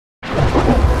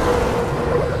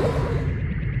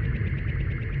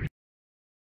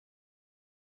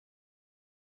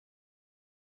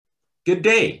Good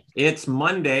day. It's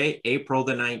Monday, April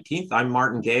the 19th. I'm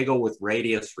Martin Gago with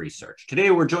Radius Research. Today,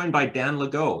 we're joined by Dan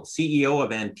Legault, CEO of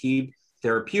Antibe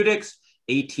Therapeutics,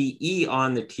 ATE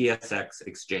on the TSX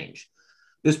exchange.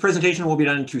 This presentation will be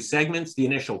done in two segments, the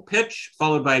initial pitch,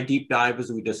 followed by a deep dive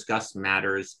as we discuss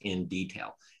matters in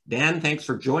detail. Dan, thanks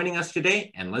for joining us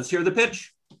today, and let's hear the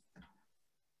pitch.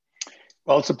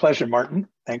 Well, it's a pleasure, Martin.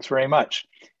 Thanks very much.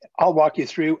 I'll walk you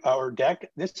through our deck.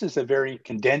 This is a very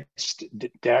condensed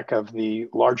deck of the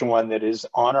larger one that is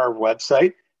on our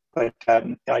website, but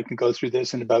I can go through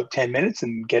this in about 10 minutes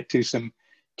and get to some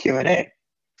Q&A.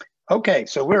 Okay,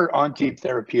 so we're Antibe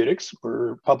Therapeutics.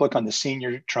 We're public on the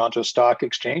Senior Toronto Stock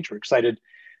Exchange. We're excited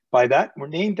by that. We're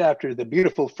named after the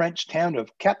beautiful French town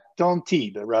of Cap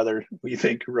d'Antibes, a rather, we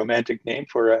think, romantic name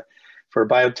for a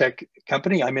biotech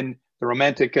company. I'm in the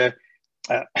romantic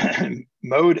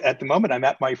mode at the moment. I'm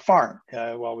at my farm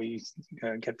while we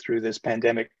get through this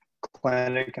pandemic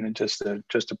clinic, and it's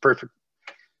just a perfect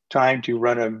time to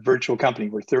run a virtual company.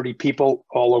 We're 30 people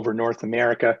all over North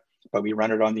America, but we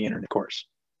run it on the internet, of course.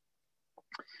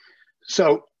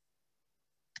 So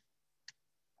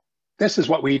this is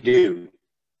what we do.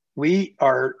 We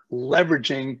are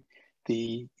leveraging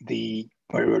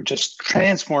we're just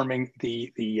transforming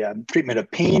the treatment of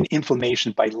pain,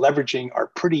 inflammation by leveraging our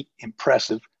pretty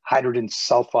impressive hydrogen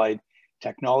sulphide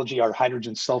technology, our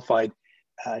hydrogen sulphide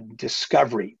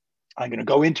discovery. I'm going to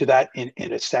go into that in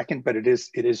a second, but it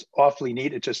is awfully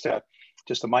neat. It's just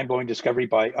a mind-blowing discovery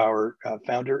by our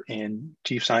founder and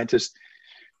chief scientist,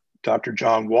 Dr.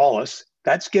 John Wallace.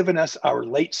 That's given us our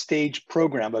late-stage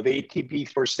program of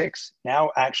ATB46,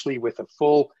 now actually with a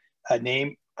full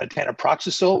name,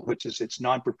 otenaproxesul, which is its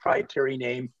non-proprietary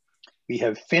name. We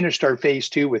have finished our phase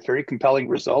 2 with very compelling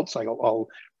results. I'll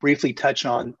briefly touch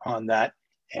on that.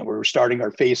 And we're starting our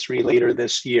phase 3 later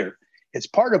this year. It's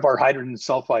part of our hydrogen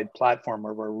sulphide platform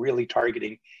where we're really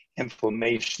targeting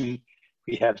inflammation.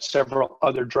 We have several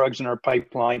other drugs in our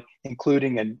pipeline,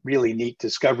 including a really neat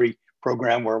discovery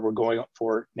program where we're going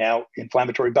for now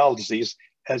inflammatory bowel disease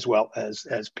as well as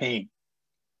pain.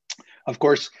 Of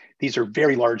course, these are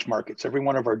very large markets. Every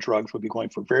one of our drugs will be going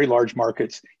for very large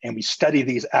markets, and we study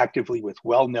these actively with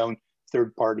well-known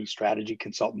third-party strategy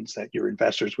consultants that your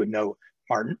investors would know,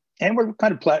 Martin. And we're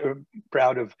kind of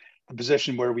proud of the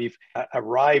position where we've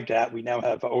arrived at. We now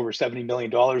have over $70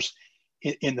 million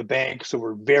in the bank, so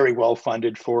we're very well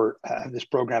funded for this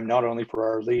program, not only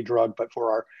for our lead drug, but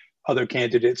for our other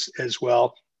candidates as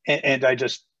well. And I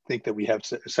just think that we have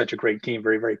such a great team,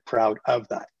 very, very proud of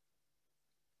that.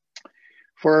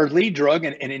 For our lead drug,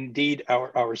 and indeed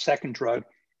our second drug,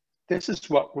 this is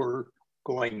what we're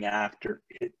going after.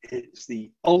 It's the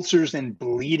ulcers and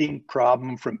bleeding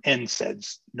problem from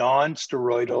NSAIDs,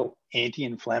 non-steroidal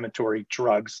anti-inflammatory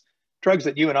drugs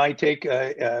that you and I take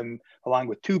along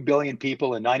with 2 billion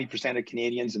people and 90% of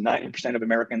Canadians and 90% of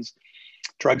Americans.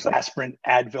 Drugs like aspirin,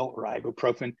 Advil, or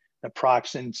ibuprofen,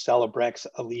 naproxen, Celebrex,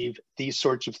 Aleve, these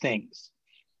sorts of things.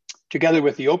 Together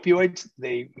with the opioids,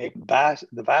 they make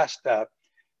the vast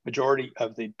majority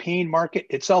of the pain market,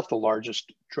 itself the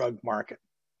largest drug market.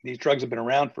 These drugs have been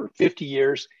around for 50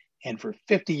 years, and for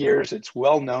 50 years, it's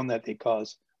well known that they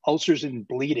cause ulcers and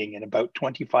bleeding in about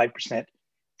 25%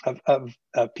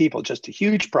 of people. Just a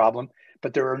huge problem,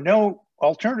 but there are no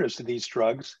alternatives to these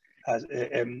drugs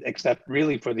except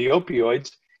really for the opioids.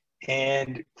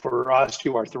 And for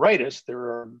osteoarthritis,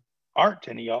 there aren't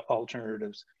any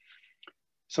alternatives.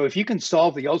 So if you can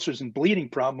solve the ulcers and bleeding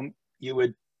problem, you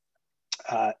would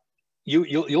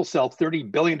you'll sell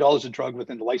 $30 billion of drug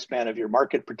within the lifespan of your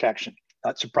market protection.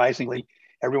 Not surprisingly,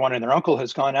 everyone and their uncle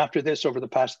has gone after this over the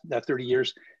past 30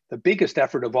 years. The biggest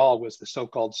effort of all was the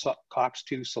so-called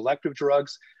COX-2 selective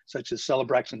drugs, such as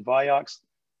Celebrex and Vioxx.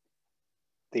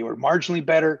 They were marginally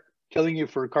better, killing you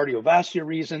for cardiovascular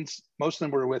reasons. Most of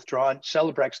them were withdrawn.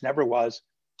 Celebrex never was.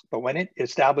 But when it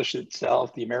established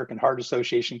itself, the American Heart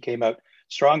Association came out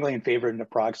strongly in favor of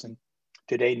naproxen.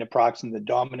 Today, naproxen, the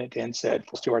dominant NSAID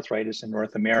for osteoarthritis in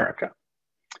North America.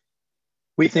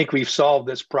 We think we've solved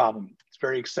this problem. It's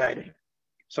very exciting.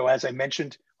 So as I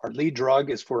mentioned, our lead drug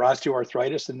is for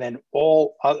osteoarthritis, and then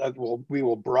we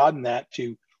will broaden that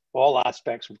to all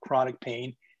aspects of chronic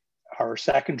pain. Our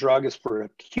second drug is for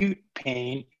acute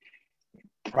pain,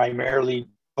 primarily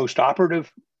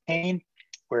post-operative pain,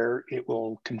 where it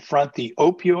will confront the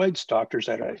opioids. Doctors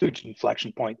at a huge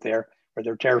inflection point there, where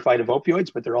they're terrified of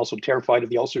opioids, but they're also terrified of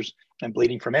the ulcers and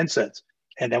bleeding from NSAIDs.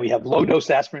 And then we have low-dose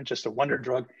aspirin, just a wonder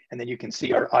drug, and then you can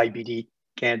see our IBD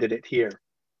candidate here.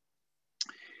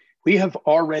 We have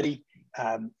already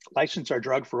licensed our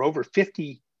drug for over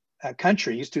 50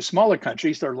 countries to smaller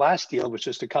countries. Our last deal was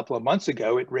just a couple of months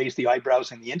ago. It raised the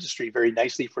eyebrows in the industry very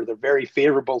nicely for the very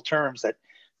favorable terms that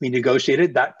we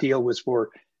negotiated. That deal was for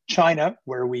China,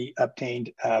 where we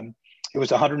obtained, it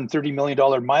was a $130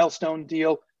 million milestone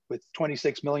deal with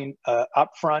 $26 million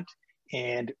upfront,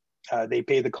 and they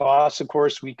pay the costs. Of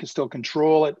course, we can still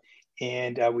control it,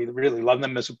 and we really love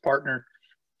them as a partner.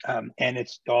 And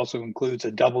it also includes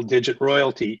a double-digit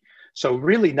royalty. So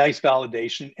really nice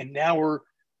validation. And now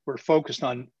we're focused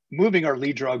on moving our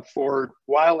lead drug forward,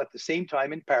 while at the same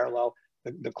time, in parallel,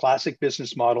 the classic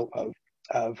business model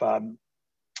of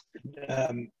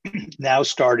now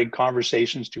starting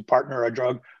conversations to partner our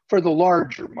drug for the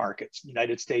larger markets,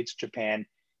 United States, Japan,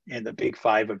 and the big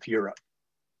five of Europe.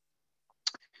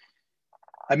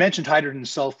 I mentioned hydrogen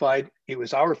sulfide. It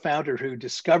was our founder who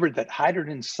discovered that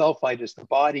hydrogen sulfide is the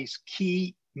body's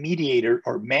key mediator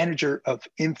or manager of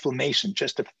inflammation.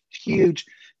 Just a huge,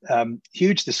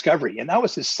 huge discovery. And that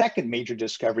was his second major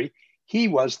discovery. He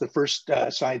was the first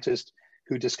scientist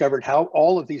who discovered how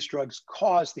all of these drugs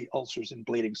cause the ulcers and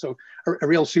bleeding. So a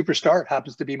real superstar.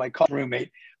 Happens to be my college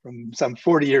roommate from some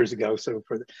 40 years ago. So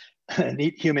for the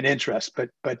neat human interest,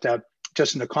 but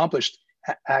just an accomplished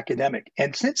academic.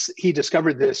 And since he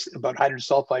discovered this about hydrogen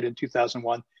sulfide in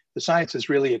 2001, the science has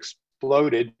really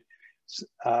exploded.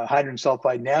 Hydrogen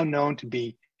sulfide now known to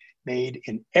be made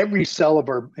in every cell of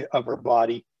our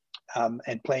body,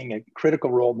 and playing a critical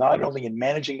role not only in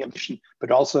managing inflammation, but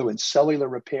also in cellular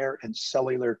repair and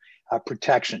cellular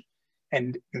protection.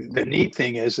 And the neat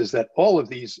thing is that all of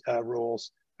these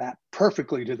roles map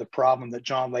perfectly to the problem that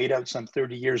John laid out some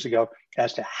 30 years ago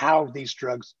as to how these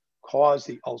drugs cause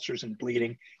the ulcers and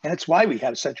bleeding. And it's why we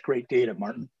have such great data,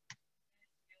 Martin.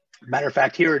 Matter of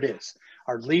fact, here it is.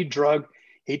 Our lead drug,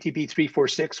 ATB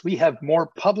 346, we have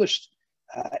more published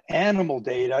animal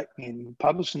data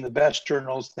published in the best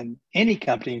journals than any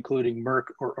company, including Merck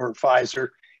or Pfizer.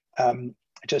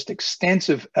 Just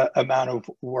extensive amount of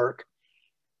work.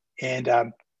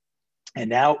 And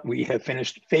now we have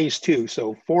finished phase 2.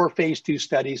 So 4 phase 2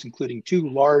 studies, including 2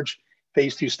 large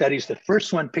phase 2 studies. The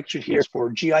first one pictured here is for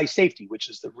GI safety, which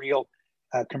is the real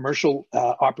commercial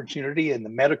opportunity and the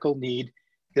medical need.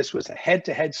 This was a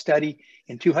head-to-head study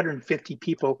in 250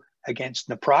 people against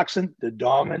naproxen, the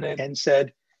dominant NSAID.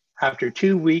 After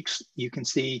 2 weeks, you can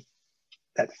see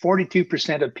that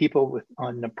 42% of people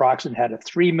on naproxen had a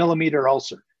 3 millimeter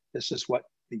ulcer. This is what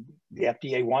the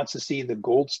FDA wants to see, the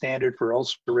gold standard for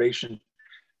ulceration,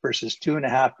 versus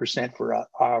 2.5% for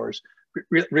ours.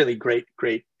 Really great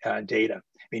data.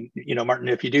 I mean, you know, Martin,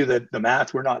 if you do the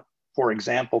math, we're not, for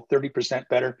example, 30%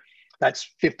 better. That's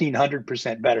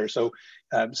 1,500% better. So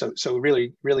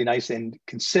really nice and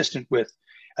consistent with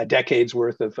a decade's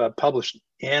worth of published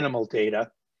animal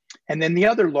data. And then the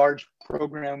other large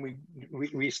program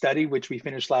we studied, which we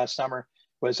finished last summer,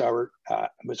 was our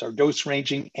dose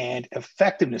ranging and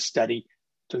effectiveness study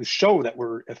to show that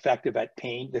we're effective at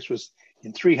pain. This was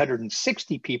in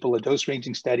 360 people, a dose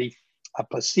ranging study, a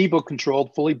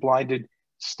placebo-controlled, fully blinded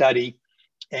study.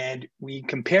 And we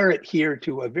compare it here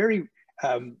to a very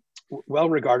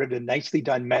well-regarded and nicely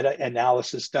done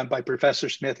meta-analysis done by Professor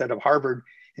Smith out of Harvard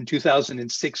in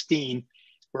 2016,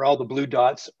 where all the blue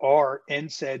dots are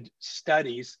NSAID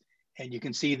studies. And you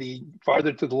can see the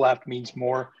farther to the left means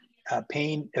more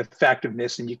pain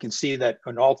effectiveness. And you can see that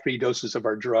on all 3 doses of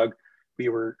our drug, we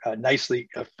were nicely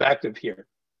effective here.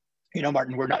 You know,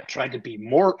 Martin, we're not trying to be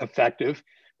more effective.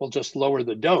 We'll just lower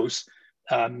the dose.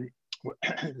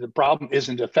 The problem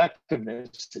isn't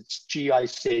effectiveness, it's GI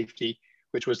safety,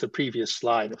 which was the previous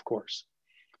slide, of course.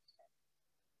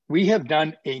 We have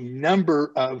done a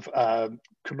number of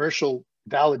commercial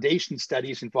validation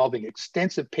studies involving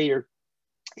extensive payer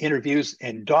interviews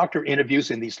and doctor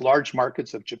interviews in these large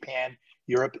markets of Japan,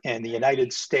 Europe, and the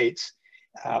United States,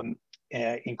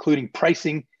 including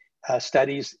pricing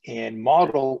studies and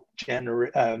model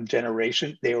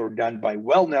generation. They were done by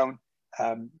well-known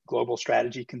global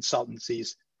strategy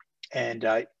consultancies.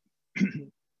 And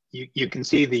you can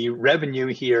see the revenue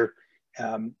here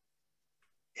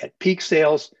at peak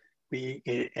sales.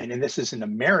 And this is in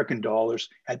American dollars.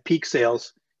 At peak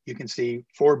sales, you can see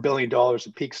 $4 billion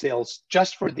of peak sales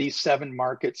just for these 7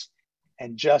 markets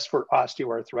and just for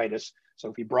osteoarthritis.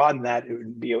 So if you broaden that, it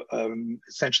would be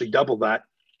essentially double that.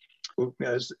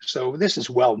 So this is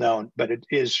well known, but it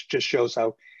just shows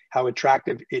how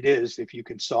attractive it is if you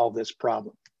can solve this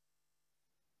problem.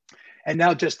 And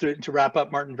now just to wrap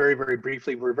up, Martin, very, very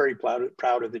briefly, we're very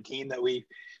proud of the team that we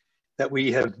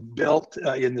have built.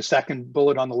 In the second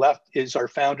bullet on the left is our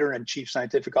founder and chief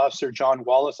scientific officer, John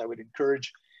Wallace. I would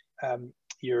encourage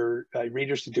your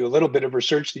readers to do a little bit of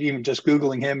research, even just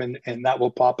Googling him, and that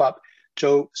will pop up.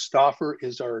 Joe Stauffer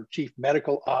is our Chief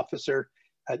Medical Officer,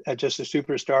 just a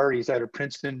superstar. He's out of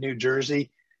Princeton, New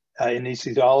Jersey, an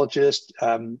anesthesiologist,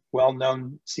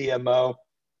 well-known CMO,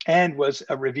 and was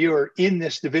a reviewer in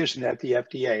this division at the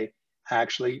FDA.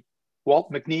 Actually,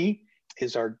 Walt McNee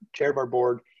is our chair of our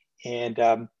board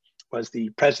and was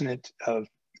the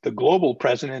global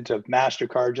president of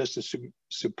MasterCard, just a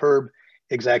superb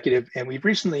executive. And we've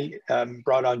recently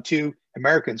brought on 2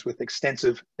 Americans with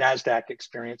extensive NASDAQ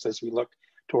experience as we look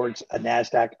towards a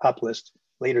NASDAQ uplist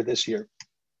later this year.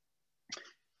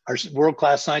 Our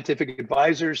world-class scientific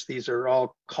advisors, these are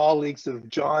all colleagues of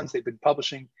John's. They've been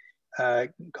publishing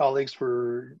colleagues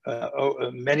for,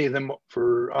 many of them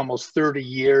for almost 30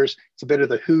 years. It's a bit of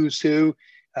the who's who.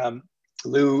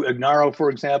 Lou Ignarro, for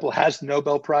example, has the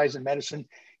Nobel Prize in Medicine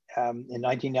in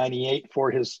 1998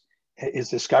 for his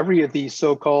discovery of these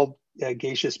so-called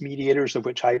gaseous mediators, of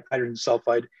which hydrogen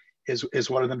sulphide is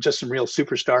one of them. Just some real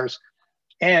superstars,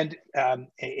 and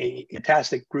a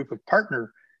fantastic group of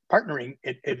partnering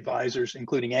advisors,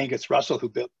 including Angus Russell,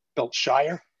 who built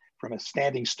Shire from a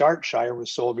standing start. Shire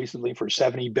was sold recently for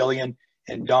 $70 billion,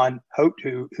 and Don Hout,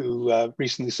 who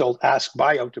recently sold Ask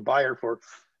Bio to Bayer for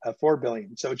 $4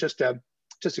 billion. So just a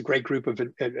great group of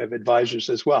advisors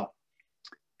as well.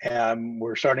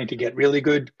 We're starting to get really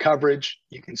good coverage.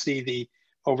 You can see the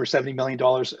over $70 million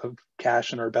of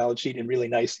cash on our balance sheet and really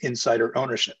nice insider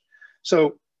ownership.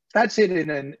 So that's it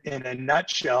in a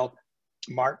nutshell,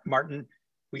 Martin.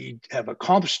 We have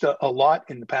accomplished a lot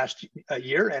in the past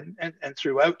year and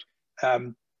throughout,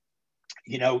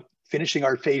 finishing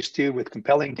our phase 2 with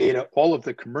compelling data, all of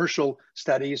the commercial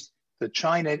studies, the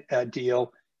China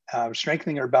deal,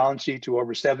 strengthening our balance sheet to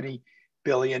over 70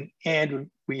 billion, and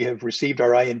we have received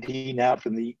our IND now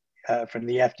from the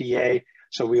FDA.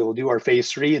 So we will do our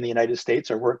phase 3 in the United States.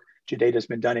 Our work to date has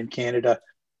been done in Canada,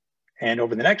 and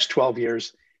over the next 12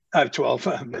 years, we'll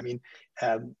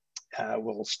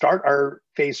start our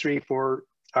phase 3 for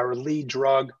our lead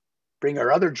drug, bring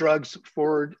our other drugs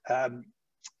forward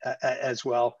as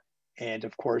well, and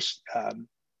of course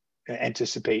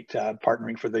anticipate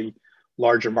partnering for the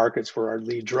larger markets for our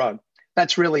lead drug.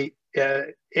 That's really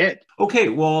it. Okay,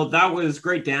 well, that was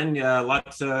great, Dan.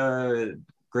 Lots of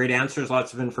great answers,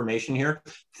 lots of information here.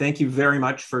 Thank you very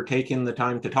much for taking the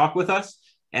time to talk with us.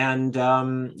 And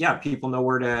yeah, people know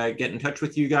where to get in touch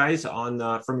with you guys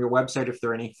from your website if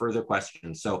there are any further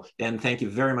questions. So Dan, thank you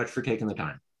very much for taking the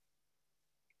time.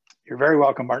 You're very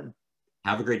welcome, Martin.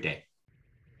 Have a great day.